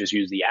then you can just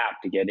use the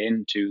app to get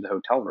into the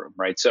hotel room,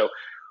 right? So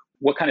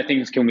what kind of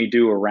things can we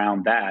do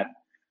around that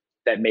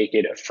make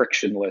it a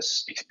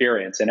frictionless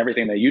experience? And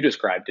everything that you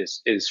described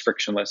is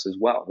frictionless as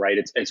well, right?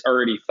 It's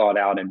already thought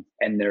out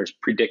and there's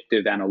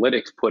predictive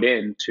analytics put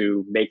in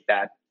to make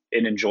that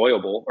an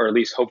enjoyable, or at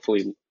least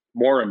hopefully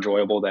more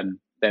enjoyable than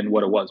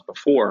what it was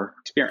before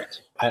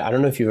experience. I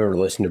don't know if you've ever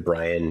listened to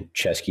Brian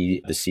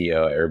Chesky, the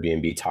CEO of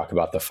Airbnb, talk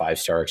about the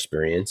 5-star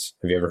experience.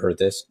 Have you ever heard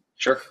this?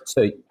 Sure.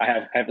 So I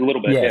have a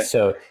little bit. yeah, Yeah.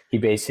 so he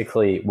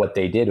basically, what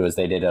they did was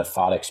they did a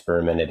thought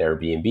experiment at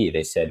Airbnb.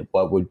 They said,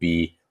 what would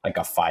be like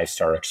a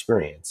 5-star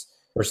experience?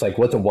 Versus like,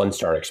 what's a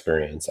 1-star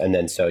experience? And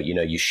then so,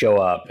 you show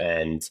up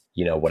and,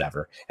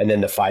 whatever. And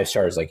then the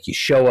 5-star is like, you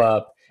show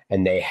up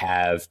and they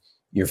have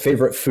your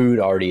favorite food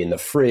already in the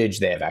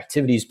fridge. They have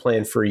activities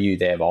planned for you.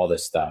 They have all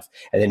this stuff.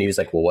 And then he was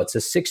like, well, what's a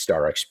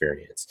 6-star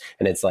experience?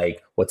 And it's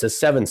like, what's a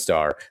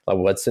 7-star? Like,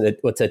 what's a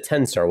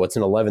 10-star? What's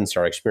an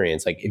 11-star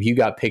experience? Like if you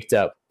got picked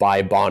up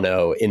by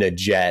Bono in a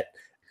jet,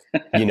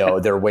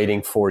 they're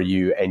waiting for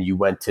you and you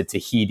went to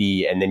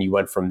Tahiti and then you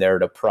went from there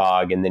to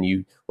Prague and then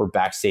you were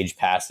backstage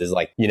passes,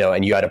 like,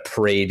 and you had a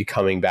parade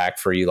coming back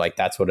for you. Like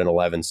that's what an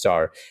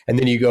 11-star. And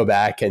then you go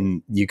back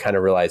and you kind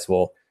of realize,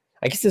 well,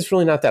 I guess it's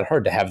really not that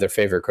hard to have their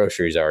favorite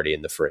groceries already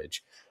in the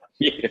fridge.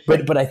 Yeah.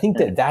 But I think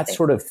that's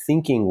sort of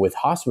thinking with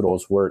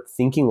hospitals. We're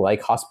thinking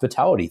like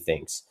hospitality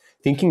thinks,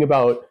 thinking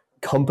about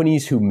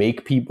companies who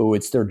make people,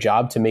 it's their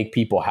job to make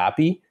people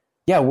happy.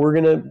 Yeah, we're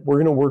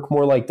gonna work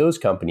more like those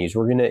companies.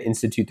 We're gonna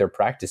institute their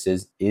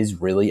practices is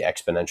really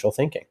exponential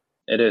thinking.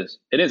 It is,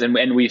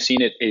 and we've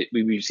seen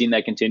we've seen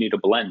that continue to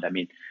blend. I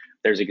mean,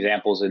 there's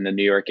examples in the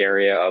New York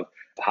area of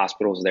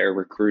hospitals there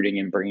recruiting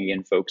and bringing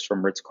in folks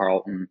from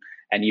Ritz-Carlton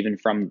and even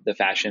from the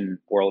fashion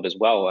world as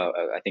well.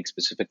 I think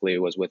specifically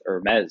it was with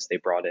Hermes. They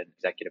brought in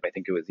executive. I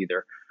think it was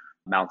either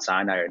Mount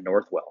Sinai or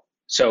Northwell.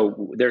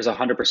 So there's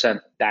 100%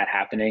 that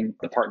happening.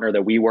 The partner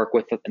that we work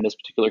with in this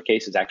particular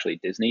case is actually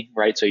Disney,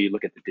 right? So you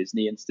look at the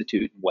Disney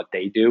Institute and what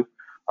they do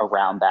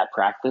around that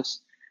practice.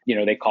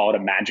 They call it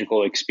a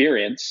magical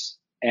experience,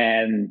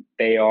 and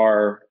they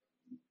are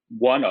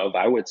one of,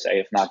 I would say,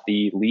 if not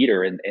the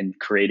leader in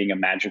creating a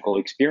magical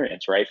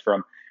experience, right?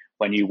 From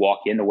when you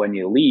walk in to when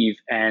you leave.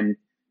 And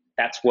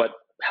that's what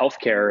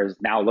healthcare is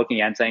now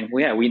looking at and saying,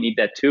 well, yeah, we need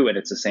that too. And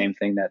it's the same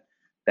thing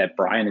that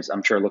Brian is,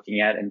 I'm sure,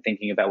 looking at and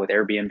thinking about with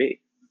Airbnb.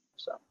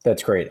 So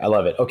that's great. I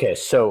love it. Okay.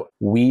 So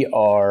we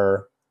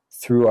are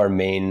through our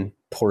main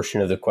portion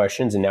of the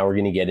questions, and now we're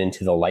going to get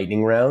into the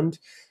lightning round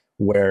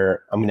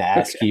where I'm going to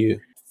ask you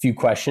a few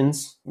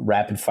questions,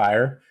 rapid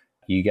fire.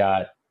 You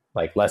got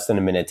like less than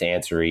a minute to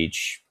answer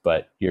each,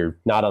 but you're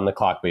not on the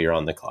clock, but you're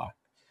on the clock.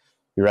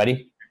 You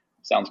ready?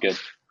 Sounds good.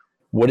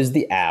 What is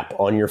the app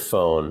on your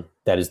phone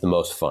that is the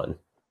most fun?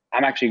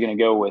 I'm actually going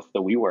to go with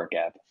the WeWork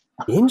app.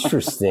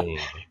 Interesting.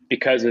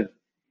 Because of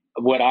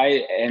what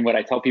I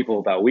tell people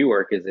about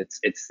WeWork is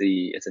it's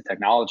a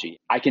technology.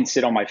 I can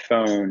sit on my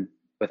phone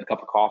with a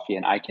cup of coffee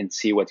and I can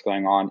see what's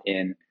going on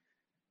in,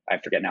 I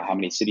forget now how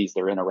many cities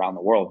they're in around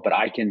the world, but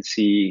I can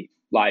see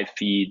live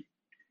feed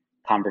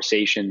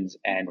conversations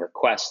and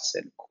requests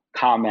and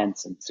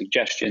comments and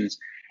suggestions.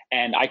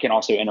 And I can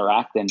also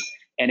interact and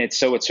it's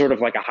sort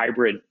of like a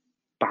hybrid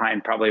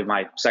behind probably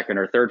my second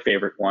or third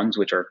favorite ones,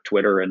 which are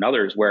Twitter and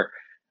others, where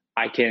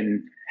I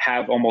can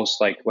have almost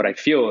like what I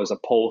feel is a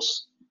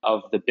pulse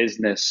of the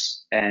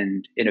business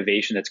and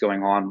innovation that's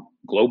going on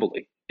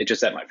globally. It's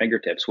just at my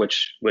fingertips,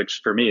 which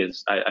for me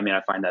is, I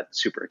find that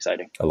super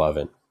exciting. I love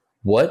it.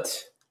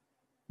 What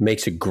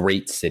makes a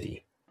great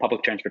city?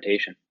 Public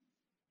transportation.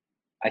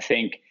 I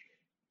think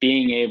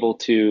being able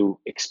to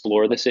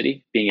explore the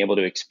city, being able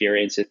to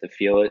experience it, to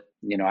feel it.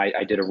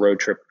 I did a road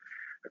trip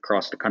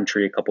across the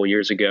country a couple of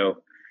years ago,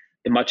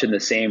 much in the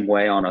same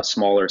way on a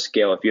smaller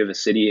scale. If you have a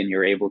city and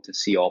you're able to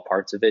see all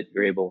parts of it,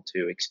 you're able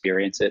to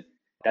experience it.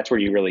 That's where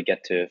you really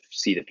get to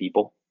see the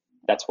people.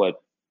 That's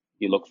what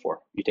you look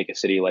for. You take a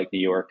city like New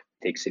York,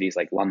 take cities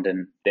like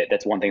London.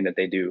 That's one thing that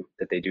they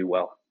do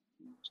well.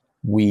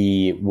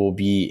 We will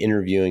be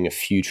interviewing a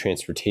few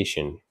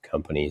transportation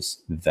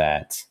companies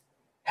that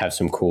have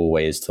some cool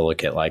ways to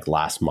look at like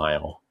last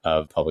mile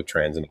of public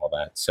trans and all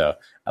that. So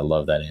I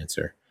love that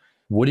answer.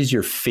 What is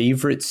your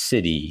favorite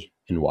city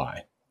and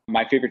why?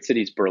 My favorite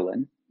city is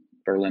Berlin,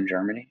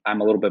 Germany. I'm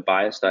a little bit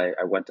biased. I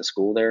went to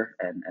school there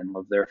and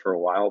lived there for a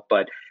while,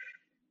 but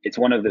it's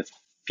one of the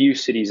few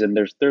cities, and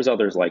there's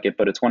others like it,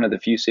 but it's one of the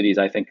few cities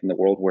I think in the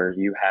world where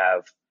you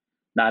have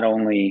not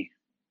only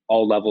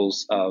all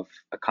levels of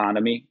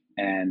economy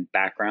and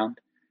background,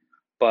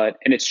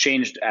 and it's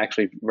changed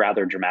actually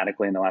rather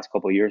dramatically in the last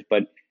couple of years.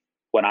 But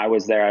when I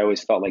was there, I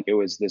always felt like it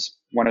was this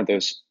one of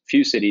those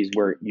few cities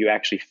where you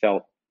actually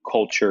felt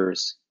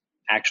cultures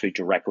actually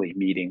directly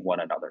meeting one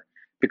another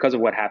because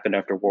of what happened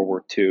after World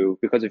War II,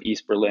 because of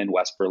East Berlin,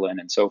 West Berlin,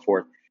 and so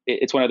forth.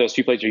 It's one of those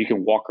few places where you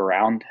can walk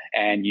around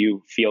and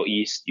you feel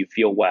East, you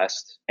feel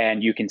West,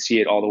 and you can see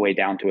it all the way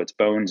down to its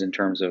bones in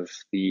terms of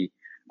the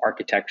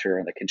architecture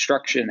and the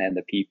construction and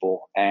the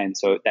people. And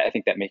so I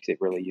think that makes it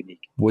really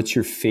unique. What's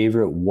your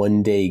favorite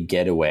one-day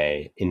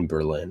getaway in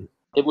Berlin?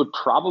 It would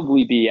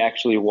probably be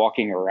actually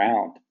walking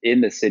around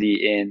in the city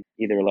in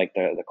either like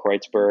the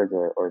Kreuzberg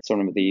or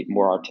some of the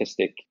more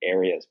artistic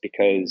areas,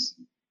 because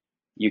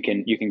you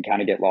can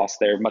kind of get lost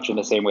there, much in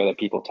the same way that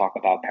people talk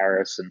about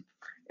Paris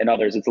and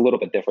others. It's a little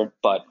bit different,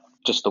 but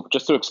just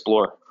to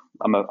explore.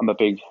 I'm a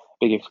big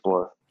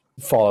explorer.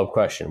 Follow-up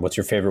question. What's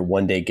your favorite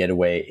one-day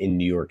getaway in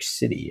New York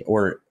City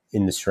or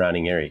in the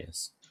surrounding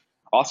areas?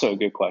 Also a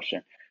good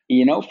question.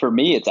 For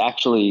me,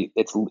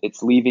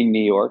 it's leaving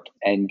New York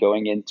and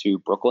going into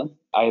Brooklyn.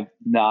 I've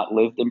not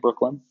lived in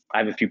Brooklyn. I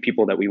have a few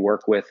people that we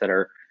work with that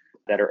are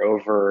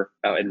over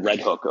in Red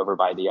Hook, over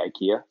by the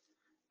IKEA,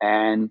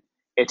 and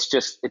it's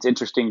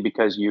interesting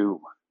because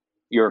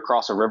you're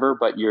across a river,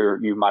 but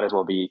you might as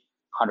well be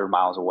 100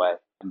 miles away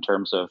in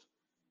terms of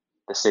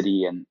the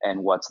city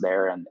and what's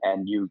there,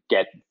 and you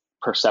get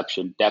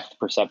depth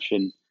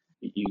perception.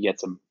 You get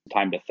some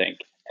time to think,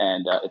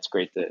 and it's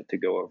great to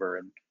go over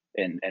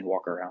and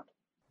walk around.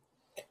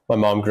 My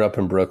mom grew up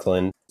in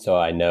Brooklyn, so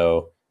I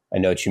know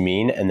what you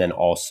mean. And then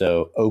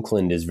also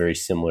Oakland is very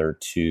similar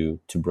to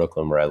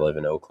Brooklyn, where I live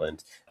in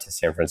Oakland, to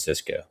San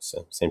Francisco.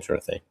 So same sort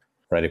of thing,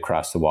 right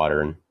across the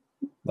water and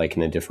like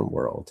in a different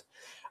world.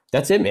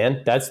 That's it,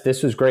 man.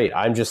 This was great.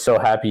 I'm just so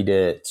happy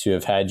to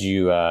have had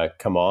you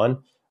come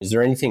on. Is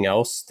there anything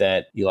else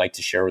that you like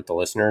to share with the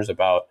listeners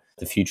about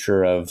the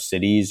future of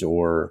cities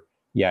or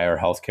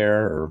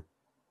healthcare? Or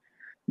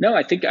no,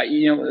 I think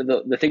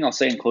the thing I'll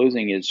say in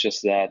closing is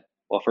just that.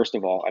 Well, first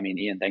of all,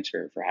 Ian, thanks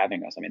for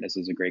having us. This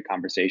is a great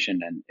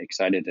conversation, and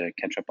excited to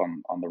catch up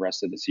on the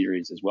rest of the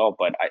series as well.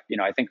 But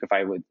I think if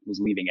I was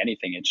leaving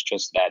anything, it's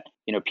just that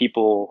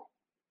people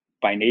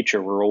by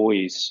nature we're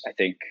always, I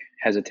think,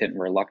 hesitant and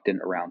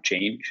reluctant around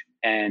change,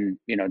 and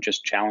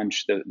just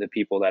challenge the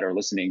people that are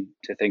listening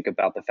to think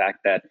about the fact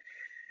that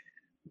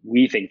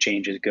we think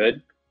change is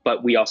good,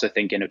 but we also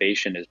think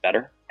innovation is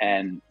better,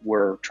 and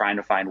we're trying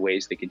to find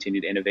ways to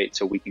continue to innovate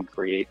so we can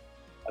create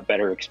a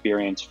better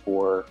experience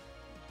for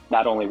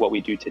not only what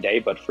we do today,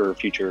 but for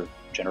future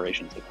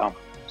generations to come.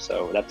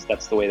 So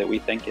that's the way that we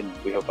think, and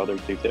we hope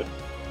others do too.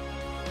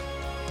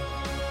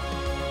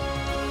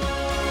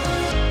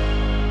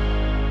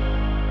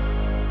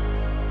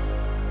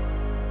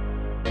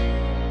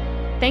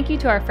 Thank you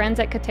to our friends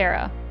at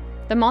Katerra.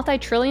 The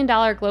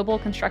multi-trillion-dollar global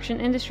construction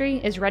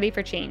industry is ready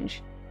for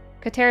change.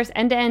 Katerra's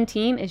end-to-end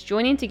team is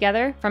joining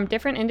together from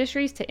different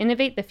industries to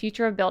innovate the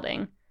future of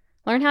building.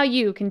 Learn how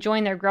you can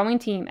join their growing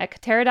team at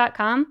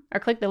Katerra.com or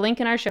click the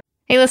link in our show.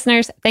 Hey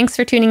listeners, thanks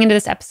for tuning into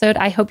this episode.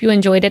 I hope you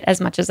enjoyed it as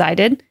much as I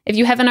did. If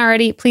you haven't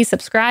already, please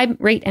subscribe,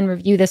 rate, and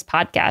review this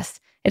podcast.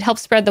 It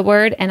helps spread the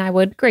word, and I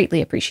would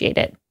greatly appreciate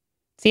it.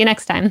 See you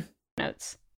next time. Notes.